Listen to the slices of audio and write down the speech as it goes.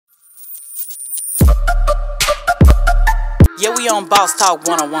Yeah, we on Boss Talk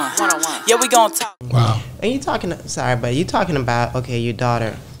 101. Yeah, we gonna talk. Wow. And you talking, sorry, but you talking about, okay, your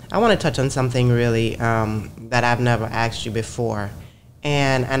daughter. I want to touch on something really that I've never asked you before.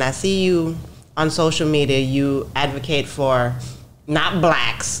 And I see you on social media, you advocate for not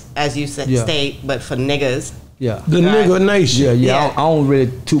blacks, as you state, but for niggas. Yeah. The nigga nation. Yeah. I don't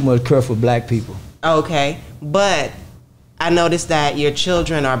really too much care for black people. Okay. But I noticed that your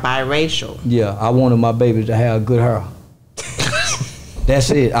children are biracial. Yeah, I wanted my babies to have good hair.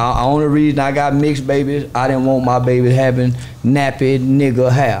 That's it. The only reason I got mixed babies, I didn't want my babies having nappy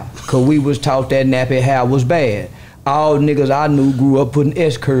nigga hair. Cause we was taught that nappy hair was bad. All niggas I knew grew up putting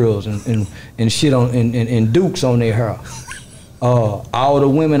S curls and shit on and dukes on their hair. All the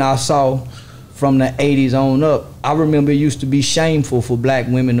women I saw from the 80s on up, I remember it used to be shameful for black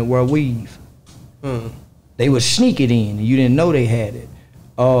women to wear weave. They would sneak it in, and you didn't know they had it.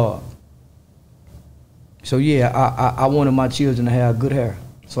 So yeah, I wanted my children to have good hair,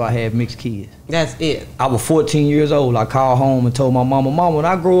 so I had mixed kids. That's it. I was 14 years old. I called home and told my mama, "Mama, when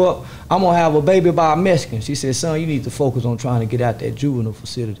I grow up, I'm gonna have a baby by a Mexican." She said, "Son, you need to focus on trying to get out that juvenile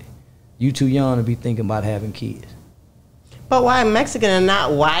facility. You too young to be thinking about having kids." But why Mexican and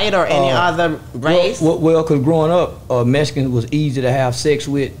not white or any other race? Well, because growing up, Mexicans was easy to have sex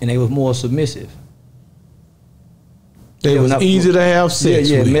with, and they was more submissive. They was easy to have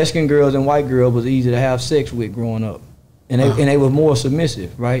sex with. Yeah, Mexican girls and white girls was easy to have sex with growing up. And they were more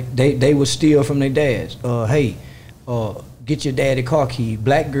submissive, right? They would steal from their dads. Hey, get your daddy car key.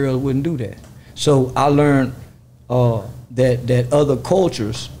 Black girls wouldn't do that. So I learned that other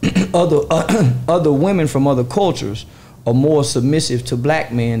cultures, other women from other cultures are more submissive to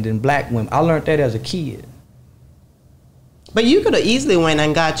black men than black women. I learned that as a kid. But you could have easily went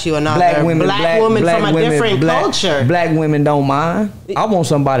and got you another black woman from a different culture. Black women don't mind. I want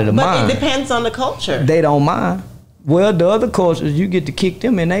somebody to mind. But it depends on the culture. They don't mind. Well, the other cultures, you get to kick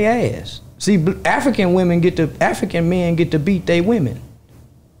them in their ass. See, African men get to beat their women.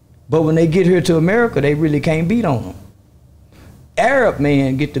 But when they get here to America, they really can't beat on them. Arab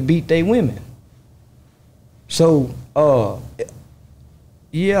men get to beat their women. So,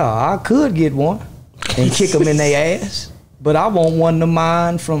 yeah, I could get one and kick them in their ass. But I want one to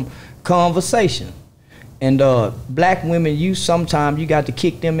mind from conversation. And black women, sometimes you got to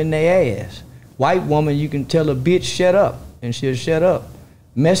kick them in their ass. White woman, you can tell a bitch shut up, and she'll shut up.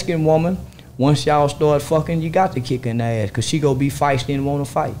 Mexican woman, once y'all start fucking, you got to kick in their ass, because she gonna be feisty and want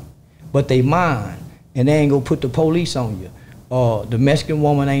to fight. But they mind, and they ain't gonna put the police on you. The Mexican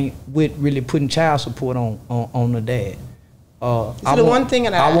woman ain't with really putting child support on the dad. I want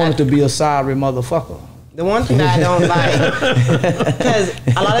it to be a sorry motherfucker. The one thing I don't like, because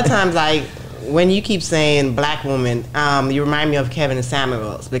a lot of times, like, when you keep saying black woman, you remind me of Kevin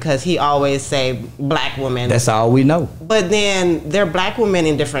Samuels, because he always say black woman. That's all we know. But then they're black women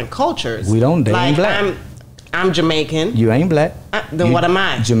in different cultures. We don't, they ain't black. I'm Jamaican. You ain't black. Then what am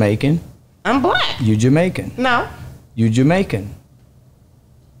I? Jamaican. I'm black. You Jamaican. No. You Jamaican.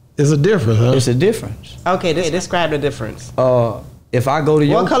 It's a difference, huh? It's a difference. Okay, describe the difference. If I go to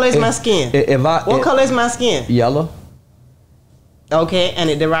your... What color is my skin? What color is my skin? Yellow. Okay, and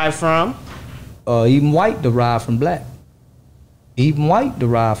it derived from? Even white derived from black. Even white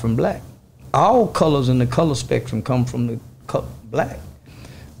derived from black. All colors in the color spectrum come from the black.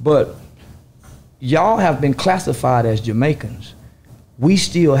 But y'all have been classified as Jamaicans. We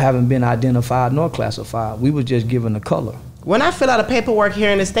still haven't been identified nor classified. We was just given a color. When I fill out a paperwork here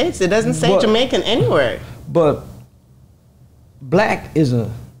in the States, it doesn't say Jamaican anywhere. But black is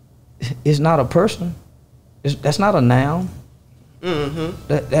not a person. That's not a noun.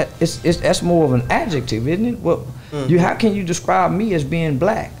 That's more of an adjective, isn't it? Well, how can you describe me as being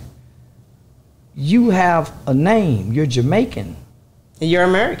black? You have a name. You're Jamaican. You're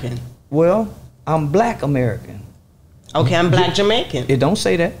American. Well, I'm black American. Okay, I'm black Jamaican. It don't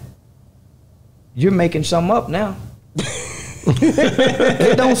say that. You're making something up now.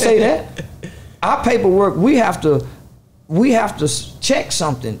 It don't say that. Our paperwork, we have to check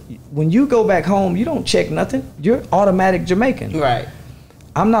something. When you go back home, you don't check nothing. You're automatic Jamaican. Right.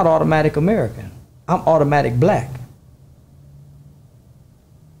 I'm not automatic American. I'm automatic black.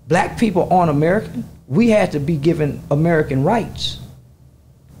 Black people aren't American. We had to be given American rights.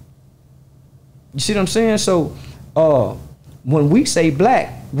 You see what I'm saying? So when we say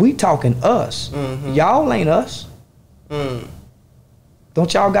black, we talking us. Y'all ain't us.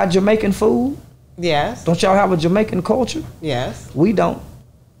 Don't y'all got Jamaican food? Yes. Don't y'all have a Jamaican culture? Yes. We don't.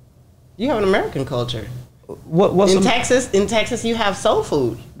 You have an American culture. What's in Texas? In Texas, you have soul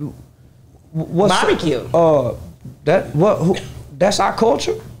food. What's barbecue? That's our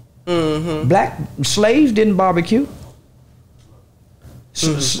culture. Black slaves didn't barbecue.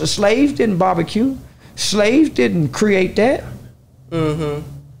 Slaves didn't barbecue. Slaves didn't create that.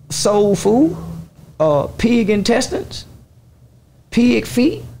 Soul food, pig intestines, pig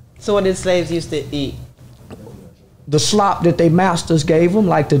feet. So what did slaves used to eat? The slop that their masters gave them,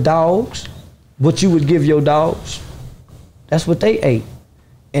 like the dogs, what you would give your dogs. That's what they ate.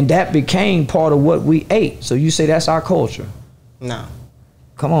 And that became part of what we ate. So you say that's our culture? No.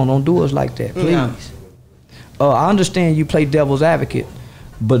 Come on, don't do us like that, please. No. I understand you play devil's advocate,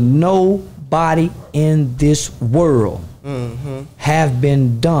 but nobody in this world have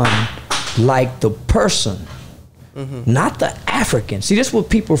been done like the person, not the African. See, this is what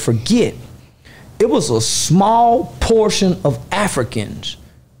people forget. It was a small portion of Africans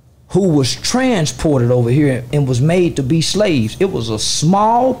who was transported over here and was made to be slaves. It was a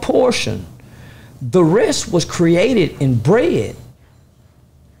small portion. The rest was created and bred.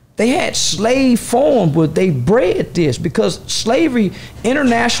 They had slave form, but they bred this because slavery,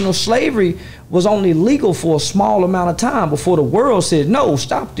 international slavery, was only legal for a small amount of time before the world said, no,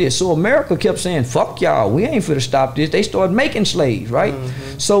 stop this. So America kept saying, fuck y'all, we ain't finna stop this. They started making slaves, right?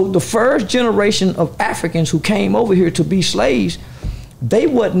 So the first generation of Africans who came over here to be slaves, they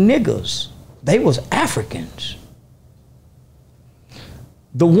wasn't niggers, they was Africans.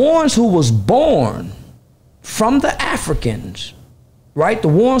 The ones who was born from the Africans, right? The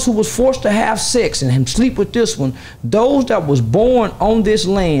ones who was forced to have sex and sleep with this one, those that was born on this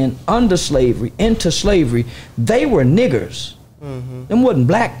land under slavery, into slavery, they were niggers. Them wasn't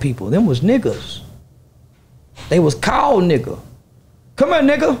black people, them was niggers. They was called nigger. Come here,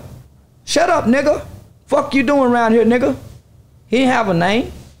 nigga. Shut up, nigga. Fuck you doing around here, nigga? He didn't have a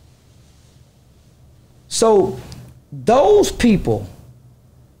name. So those people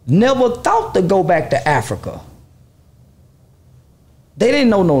never thought to go back to Africa. They didn't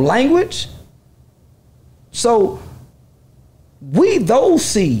know no language. So we, those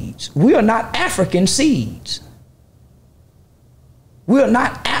seeds, we are not African seeds. We are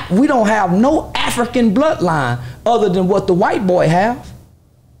not, we don't have no African bloodline other than what the white boy have.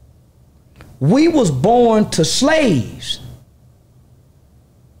 We was born to slaves.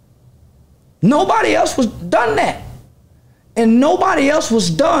 Nobody else was done that. And nobody else was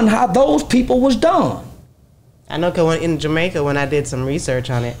done how those people was done. I know because in Jamaica, when I did some research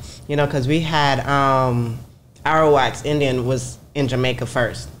on it, you know, because we had Arawaks Indian was in Jamaica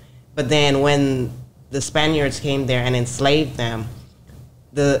first. But then when the Spaniards came there and enslaved them,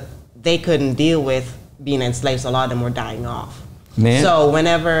 they couldn't deal with being enslaved, so a lot of them were dying off. Man. So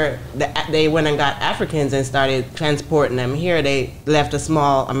whenever they went and got Africans and started transporting them here, they left a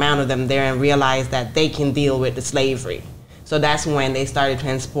small amount of them there and realized that they can deal with the slavery. So that's when they started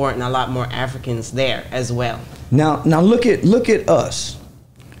transporting a lot more Africans there as well. Now look at us.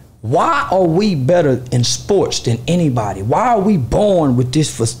 Why are we better in sports than anybody? Why are we born with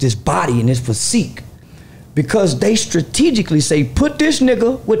this body and this physique? Because they strategically say, put this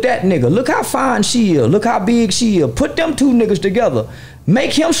nigga with that nigga. Look how fine she is. Look how big she is. Put them two niggas together.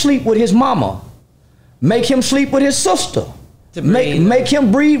 Make him sleep with his mama. Make him sleep with his sister. Make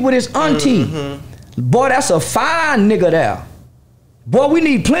him breed with his auntie. Boy, that's a fine nigga there. Boy, we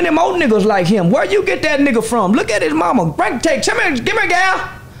need plenty more niggas like him. Where you get that nigga from? Look at his mama. Come here, give me a gal.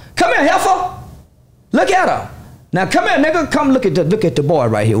 Come here, heifer. Look at her. Now come here, nigga. Come look at the boy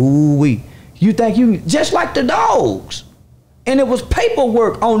right here. Ooh wee. You think you just like the dogs. And it was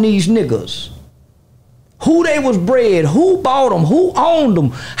paperwork on these niggas. Who they was bred, who bought them, who owned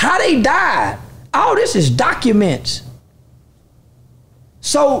them, how they died. All this is documents.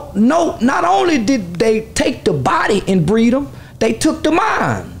 So no, not only did they take the body and breed them, they took the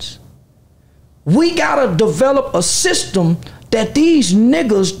minds. We gotta develop a system that these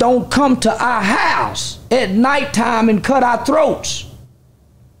niggas don't come to our house at nighttime and cut our throats.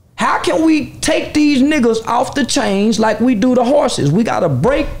 How can we take these niggas off the chains like we do the horses? We gotta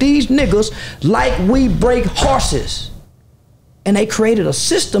break these niggas like we break horses. And they created a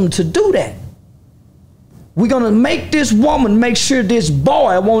system to do that. We're gonna make this woman make sure this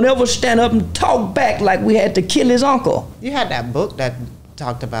boy won't ever stand up and talk back like we had to kill his uncle. You had that book that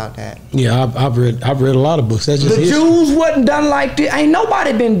talked about that. Yeah, I've read a lot of books. That's just the history. Jews wasn't done like this. Ain't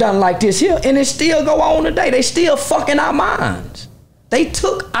nobody been done like this here, and it still go on today. They still fucking our minds. They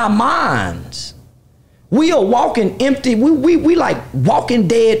took our minds. We are walking empty. We like walking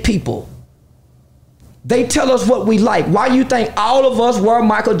dead people. They tell us what we like. Why you think all of us wear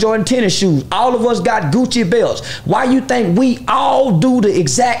Michael Jordan tennis shoes? All of us got Gucci belts. Why you think we all do the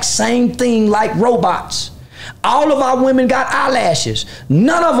exact same thing like robots? All of our women got eyelashes.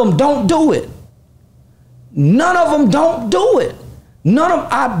 None of them don't do it. None of them don't do it. None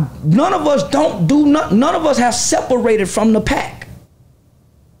of us don't do. None of us have separated from the pack.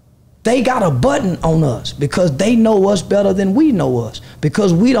 They got a button on us because they know us better than we know us,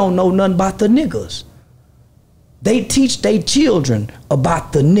 because we don't know nothing about the niggas. They teach their children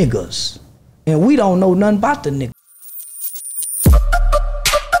about the niggas, and we don't know nothing about the niggas.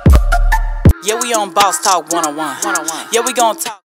 Yeah, we on Boss Talk 101. Yeah, we gonna talk.